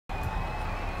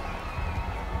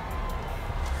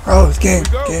Oh, it's game.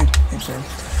 Game. I'm sorry.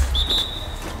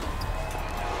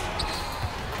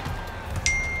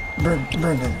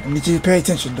 Brendan, I need you to pay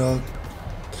attention, dog.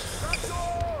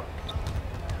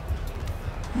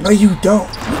 No, you don't.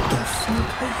 What the fuck?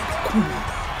 Come on.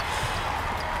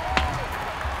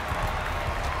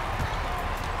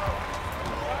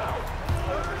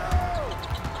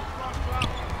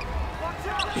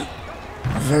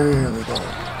 Very early, dog.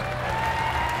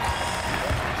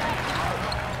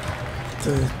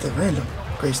 The random.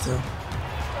 Great still.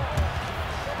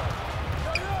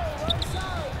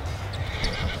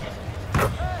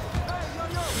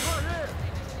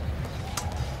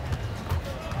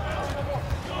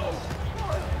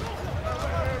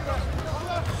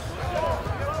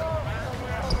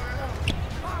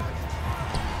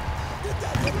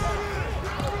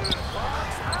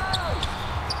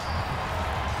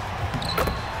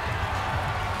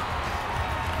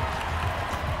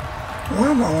 Why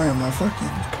am I wearing my fucking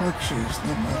park shoes?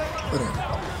 Not my whatever.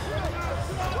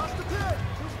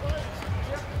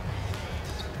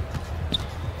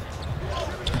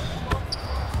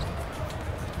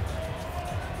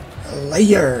 A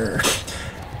layer.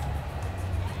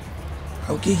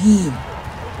 I'll get him.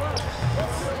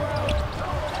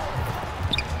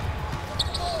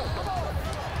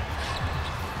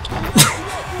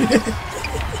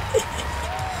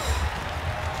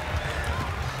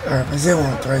 Alright, my zero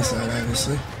on the right side,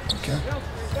 obviously. Okay.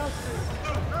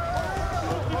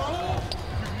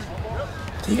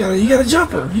 You got a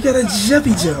jumper. You got a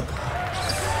jumpy jump.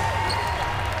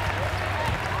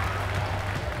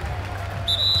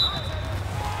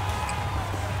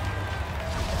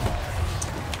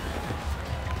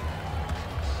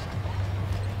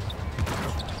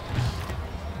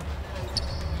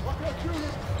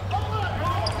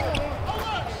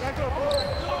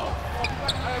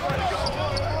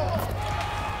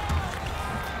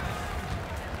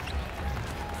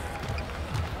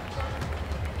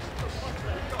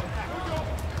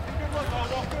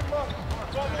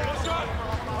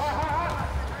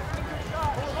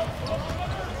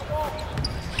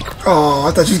 Oh,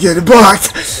 I thought you was getting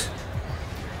blocked.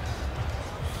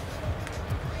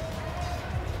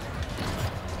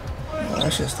 Oh, I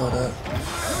should have thought that.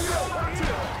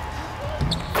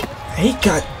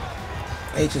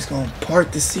 He just gonna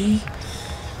part the sea.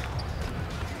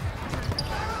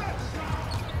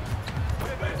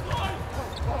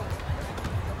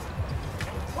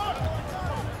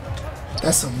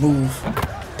 That's a move.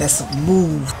 That's a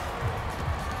move.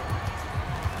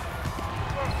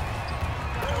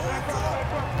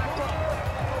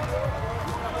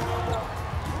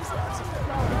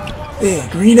 Yeah,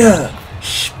 green up.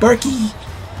 Sparky.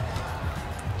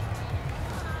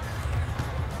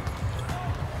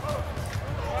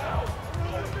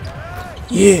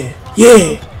 Yeah,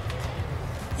 yeah,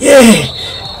 yeah.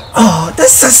 Oh,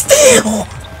 that's a steal.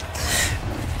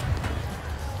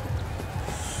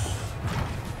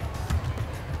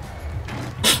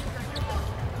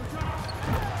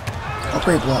 Oh,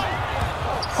 great block.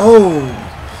 Oh.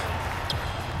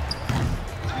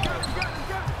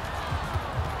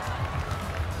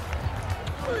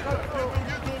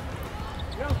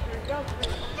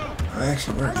 I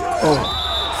actually worked. Oh.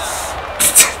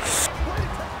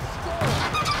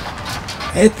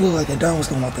 It looked like a dome was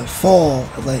going to about to fall,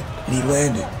 like when he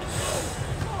landed.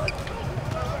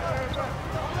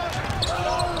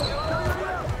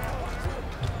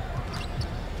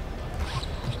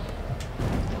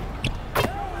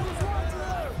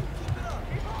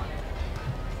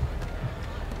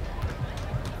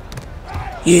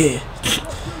 Yeah.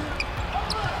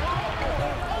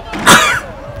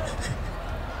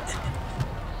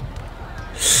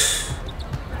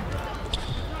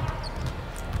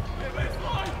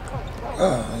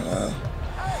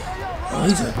 Oh,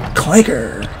 he's a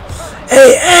clanker.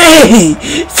 Hey, hey!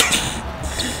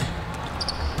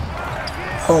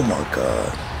 Oh my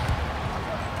god.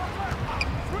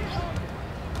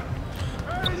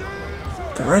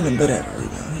 The random bit at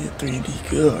right now. He a 3D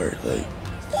guard. Like,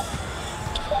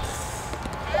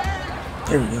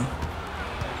 there we go.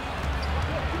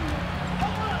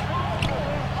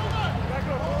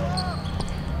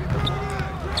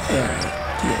 Alright.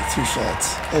 Yeah, 2 shots.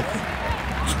 Open.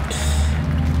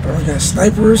 Bro, we got a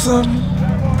sniper or something?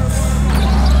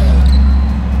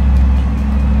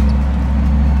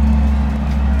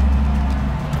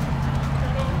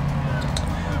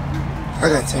 I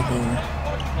gotta take over.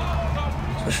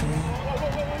 Push me.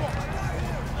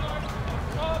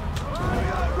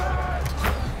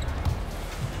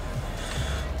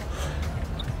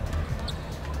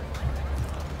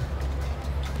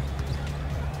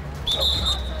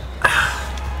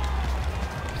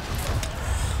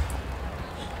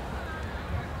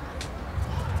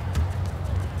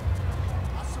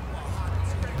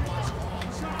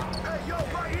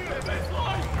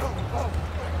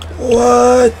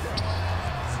 What?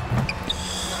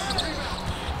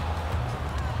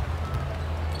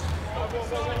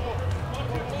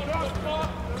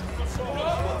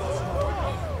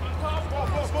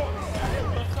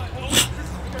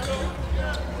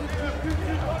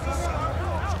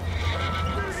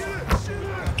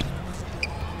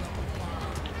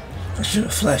 I should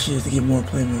have flashed it to get more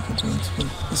playmaking points, but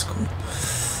that's cool.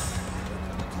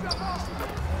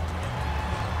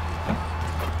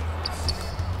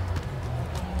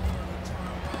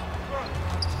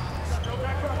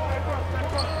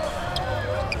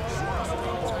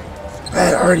 I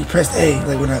had already pressed A,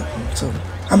 like when so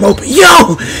I'm open.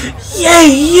 Yo!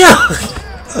 Yay, yo!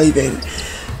 Oh, he made it.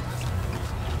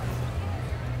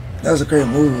 That was a great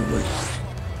move, but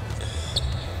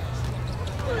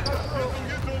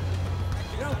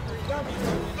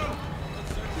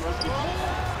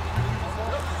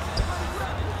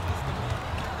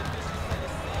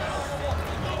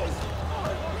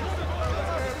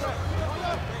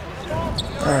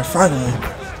alright, finally.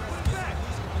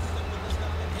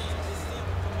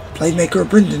 Playmaker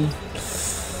Brendan.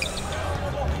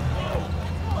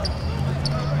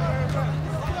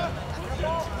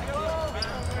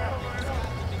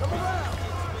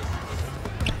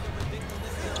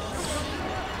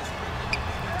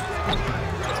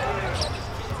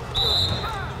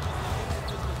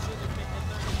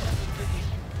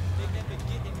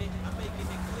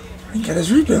 He got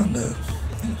his rebound though.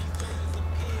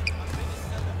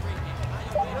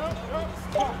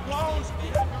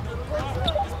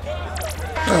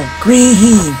 Oh,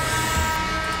 green.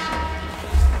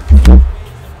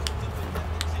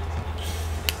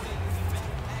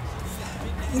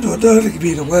 You know, dog, they could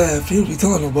be in the lab. He don't be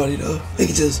telling nobody though. They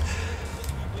could just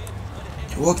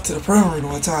walk to the primary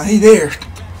one time. He there.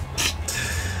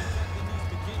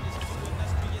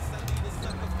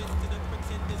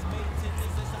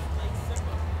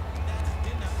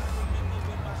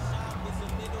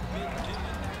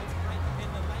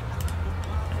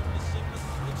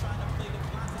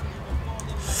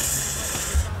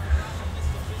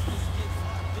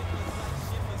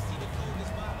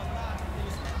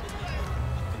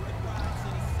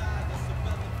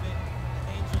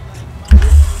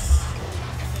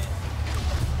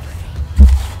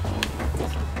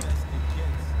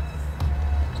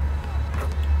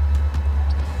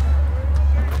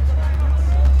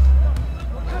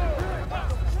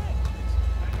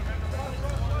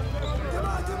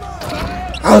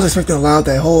 I was expecting loud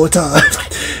that whole time.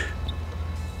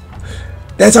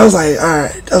 That's I was like,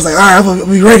 alright. I was like, alright, I'm gonna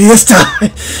be ready this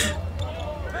time.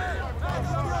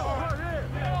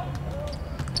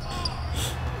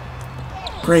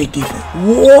 Great defense.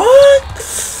 What?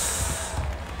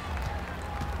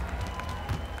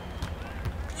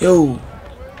 Yo.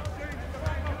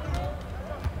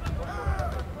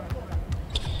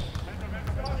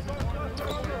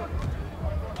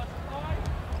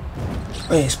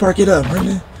 Hey, spark it up,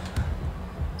 Brendan.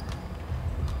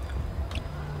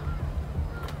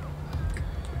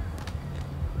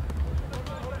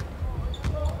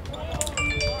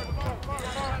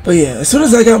 But yeah, as soon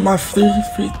as I got my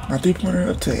three-pointer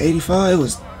up to 85, it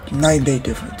was 9-day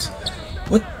difference.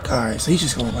 What? Alright, so he's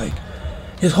just going like,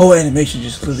 his whole animation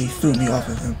just literally threw me off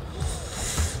of him.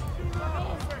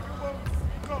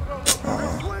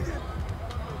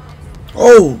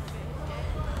 Oh!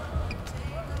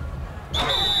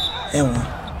 And one.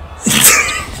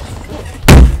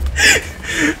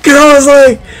 Cause I was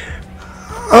like,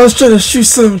 I was trying to shoot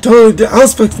something totally different. I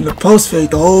was expecting the post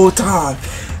fade the whole time.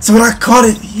 So when I caught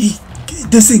it, he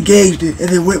disengaged it and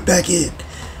then went back in.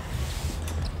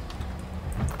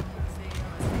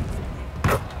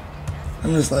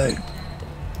 I'm just like,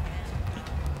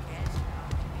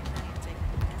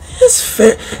 it's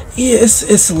fair. Yeah,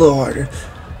 it's a little harder.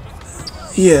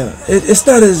 Yeah, it's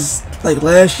not as like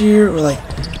last year where like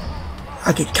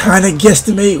I could kind of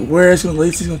guesstimate where it's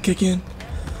gonna kick in.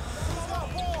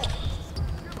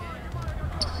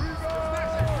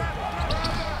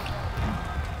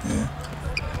 Yeah.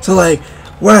 So like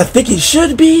where I think it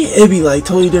should be, it'd be like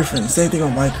totally different. Same thing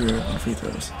on my career on free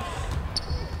throws.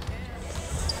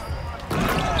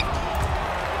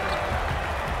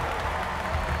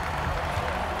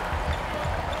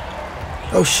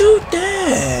 Oh, shoot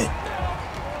that!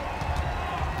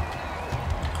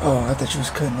 Oh, I thought you was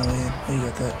cutting my in. Oh, you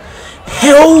got that.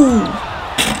 Hell!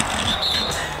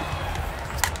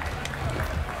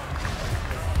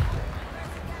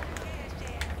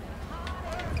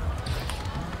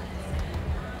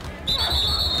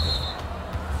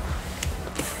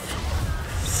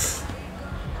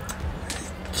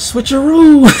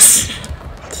 Switcheroos!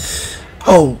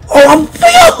 Oh, I'm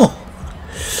Phil!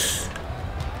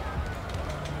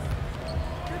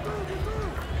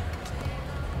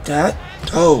 That?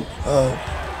 Oh,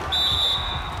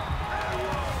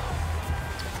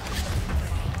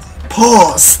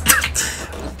 Pause.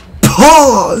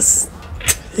 Pause.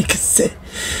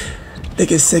 They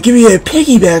can say, give me a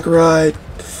piggyback ride.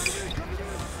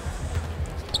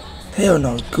 Hell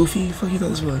no, Goofy. Fuck you thought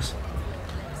this was?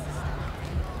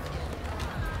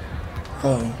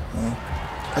 Oh,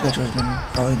 I got yours, Brendan.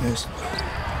 Oh, he missed.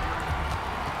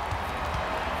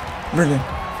 Brendan.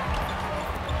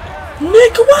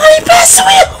 Nick, why you passing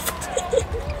me off?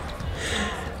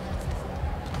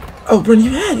 Oh, Brendan,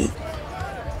 you had it.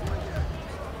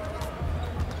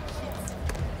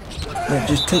 Man,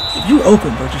 just take. If you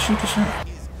open, bro, just shoot the shot.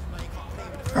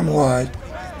 I'm wide.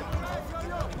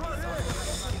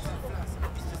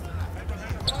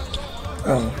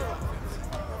 Oh.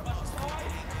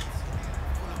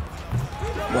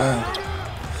 Wow.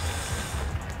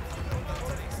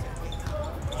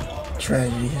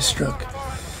 Tragedy has struck.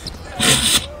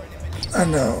 I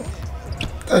know.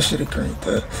 I should have cranked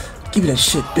that. Give me that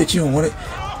shit, bitch. You don't want it.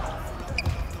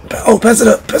 Oh, pass it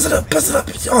up. Pass it up. Pass it up.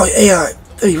 Oh, AI.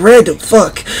 He random.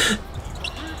 Fuck.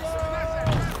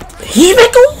 He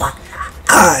make a what?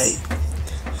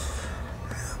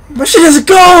 My shit is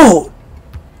gold.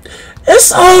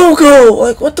 It's all gold.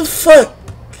 Like, what the fuck?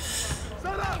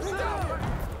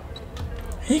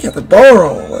 He got the ball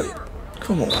wrong. Like,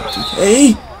 come on,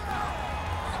 2K.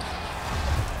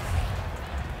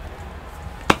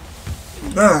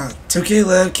 Nah, 2K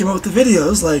Lab came out with the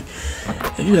videos. Like,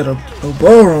 if you got a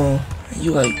ball wrong and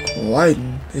you like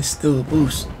widen, it's still a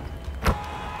boost.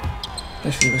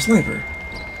 Especially with a sniper.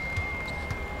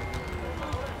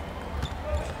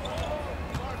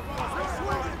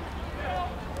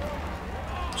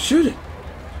 Shoot it.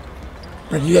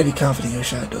 Bro, you gotta be confident in your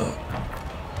shot, dog.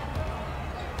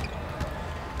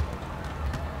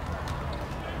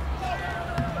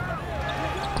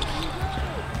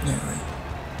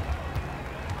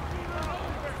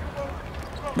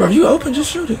 Bro, if you open,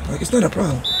 just shoot it. Like, it's not a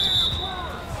problem.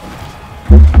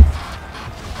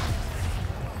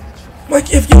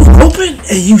 Like, if you open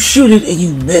and you shoot it and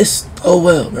you miss, oh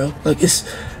well, bro. Like, it's...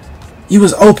 You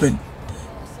was open.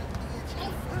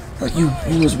 Like, you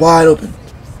was wide open.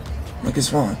 Like, it's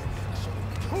fine.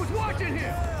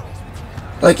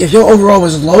 Like, if your overall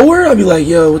was lower, I'd be like,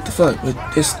 yo, what the fuck? But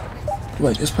it's...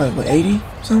 What, it's probably, what, 80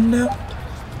 something now?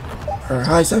 Or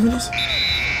high 70s?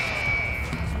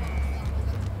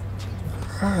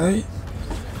 Alright.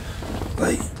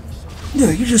 Like, yeah,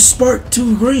 you just spark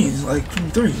 2 greens, like, from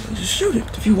 3. Like, just shoot it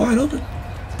if you wide open.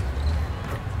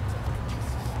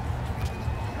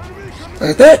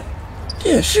 Like that?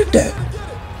 Yeah, shoot that.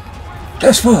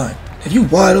 That's fine. If you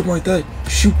wide open like that,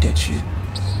 shoot that shit.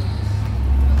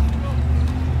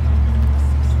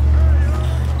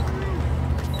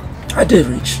 I did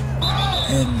reach.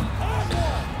 And...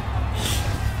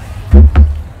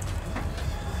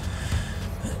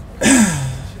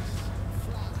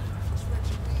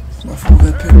 my fool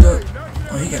got picked up.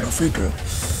 Oh, he got no free throw.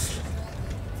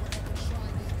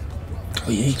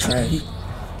 Oh yeah, he tried.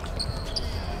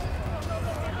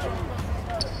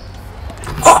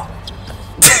 Oh!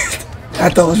 I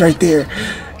thought it was right there.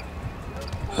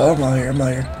 Oh, I'm out here. I'm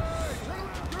out here.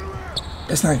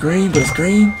 That's not green, but it's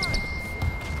green.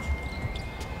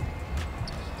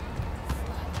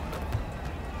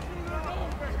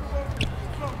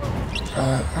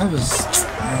 I was...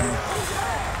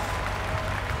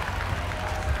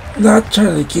 not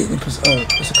trying to get in position. Oh,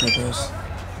 that's a great pass.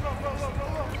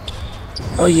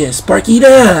 Oh yeah,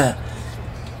 Sparkita!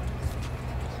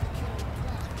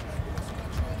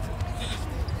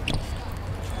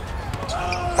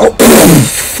 Oh,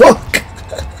 fuck!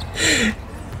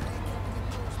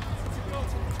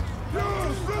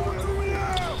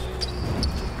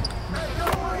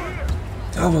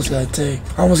 I almost got I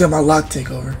almost got my lock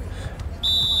takeover.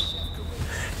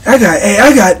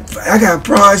 I got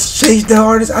bronze chase down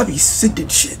artists. I be sending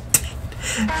shit,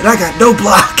 and I got no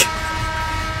block.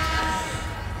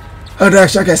 Oh no,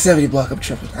 actually I got 70 block. I'm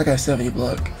tripping. I got 70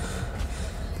 block.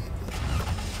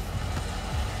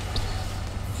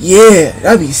 Yeah,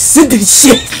 I be sending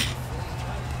shit.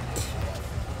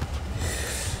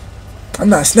 I'm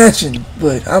not snatching,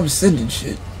 but I'm sending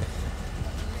shit.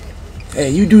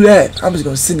 Hey, you do that, I'm just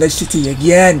gonna send that shit to your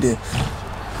gander.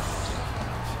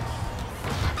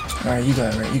 Alright, you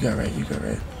got it right, you got it right, you got it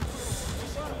right.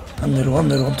 I'm middle,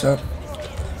 I'm top.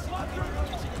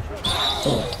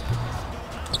 Oh.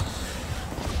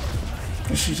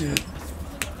 What she did?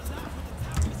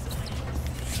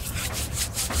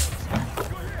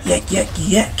 Yak, yak,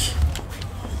 yak.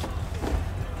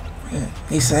 Yeah,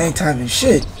 he said I ain't timing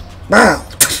shit. Wow.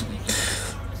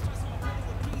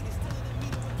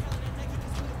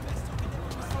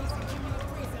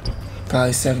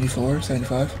 Probably 74,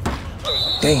 75.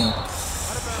 Damn.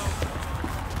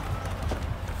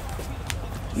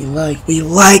 We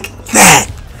like that.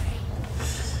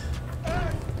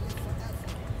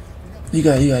 You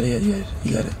got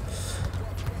it.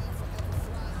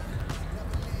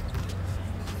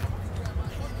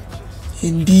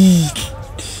 Indeed.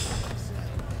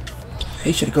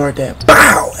 Hey, should have guarded that.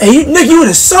 Bow! Hey, nigga, you would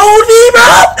have sold me,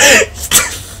 bro!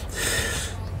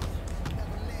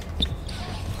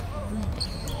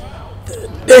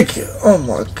 Nigga, oh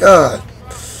my god.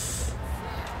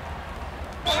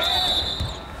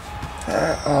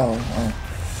 Oh.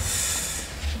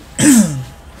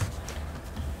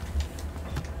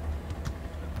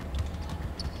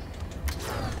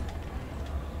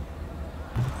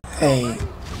 Hey.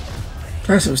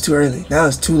 First it was too early. Now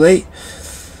it's too late.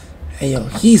 Hey, yo,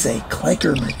 he's a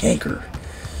clanker McGanker.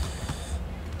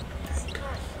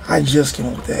 I just came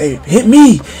up with that. Hey, hit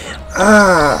me!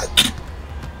 Ah!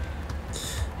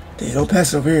 Dude, don't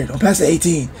pass it over here. Don't pass it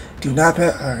 18. Do not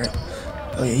pass. Alright.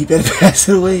 Oh, yeah, he better pass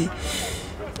it away.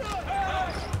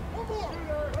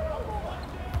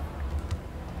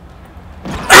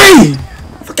 Hey!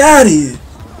 Fuck out of here.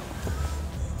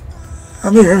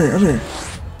 I'm here.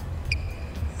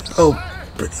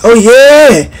 Oh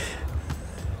yeah!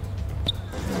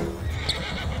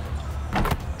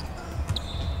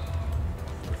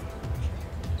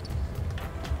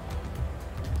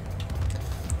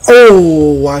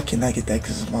 Oh, I cannot get that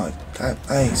because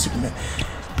I ain't Superman.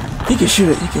 He can shoot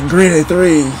it. He can green a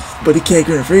three, but he can't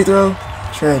green a free throw.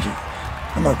 Tragic.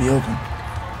 I might be open.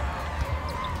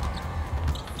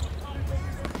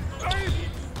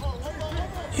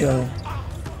 Yo.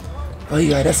 Oh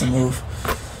yeah, that's a move.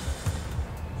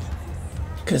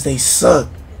 Cause they suck.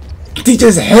 They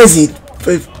just hesitate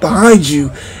behind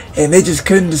you, and they just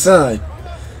couldn't decide.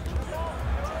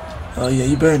 Oh yeah,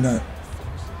 you better not.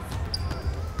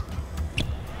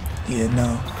 Yeah,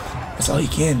 no. That's all he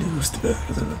can do is to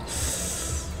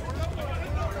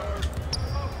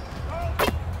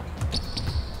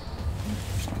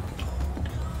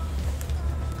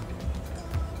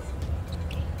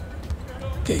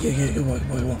Okay, come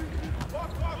on.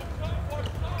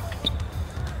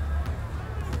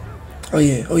 Oh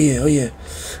yeah.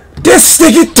 This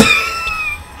nigga!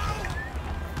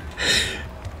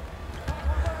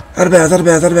 Out of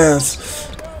bounds.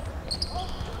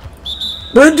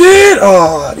 But dude!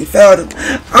 Oh, he fouled him.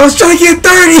 I was trying to get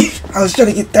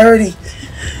 30!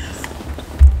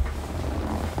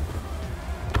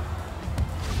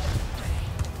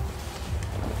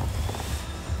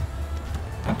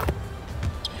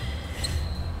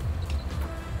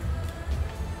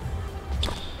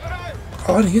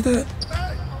 Oh, I didn't get that.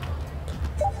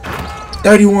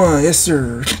 31, yes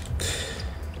sir.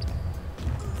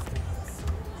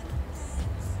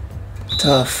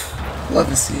 Tough. Love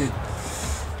to see it.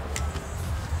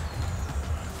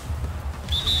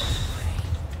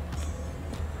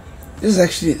 This is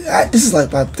actually, this is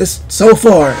like this so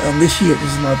far this year.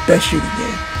 This is my best shooting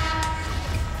game.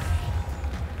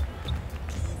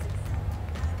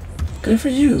 Good for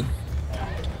you.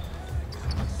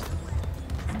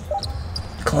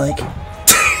 Clank.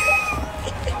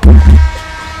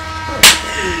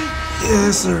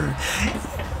 Yes, sir.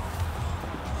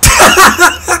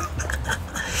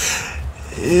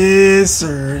 Yes,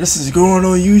 sir. This is going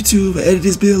on YouTube. I edit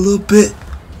this bit a little bit.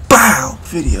 Bow!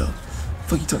 Video. What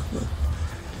the fuck you talking about?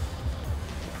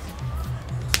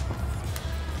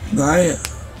 Nah,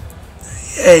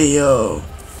 hey, yo.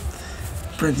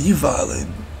 Brenda, you violent.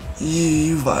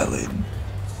 You violent.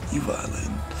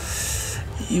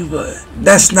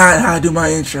 That's not how I do my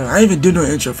intro. I didn't even do no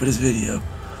intro for this video.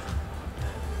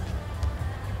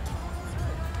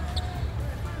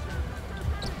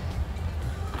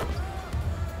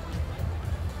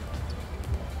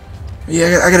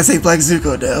 Yeah, I gotta say Black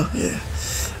Zuko now. Yeah.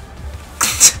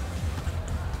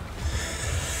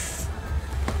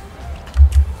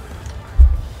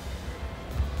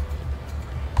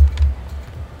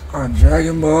 On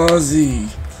Dragon Ball Z.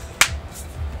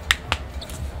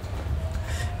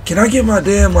 Can I get my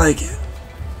damn like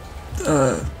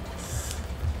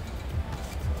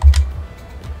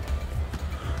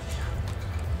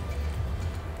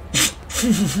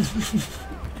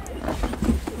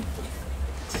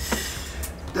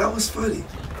That was funny.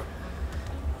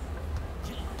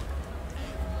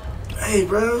 Hey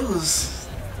bro, this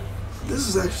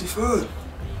was actually fun.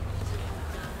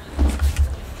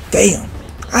 Damn.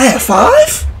 I had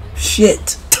 5?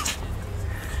 Shit.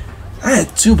 I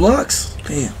had 2 blocks.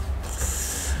 Damn.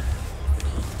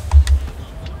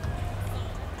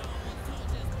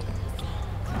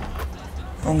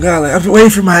 Oh god, like I've been waiting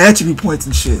for my attribute points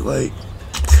and shit. Like,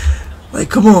 Like,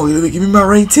 come on, give me my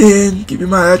rank 10, give me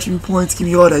my attribute points, give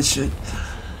me all that shit.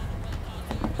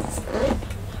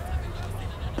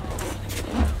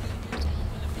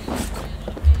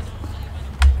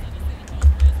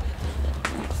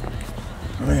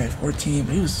 Man, 14,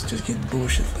 but he was just getting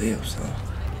bullshit layups, so.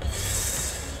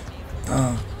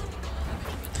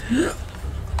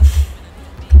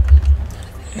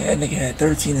 Yeah, that nigga had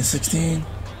 13 and 16.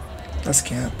 That's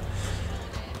camp.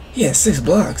 He had 6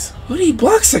 blocks. Who did he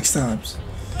block 6 times?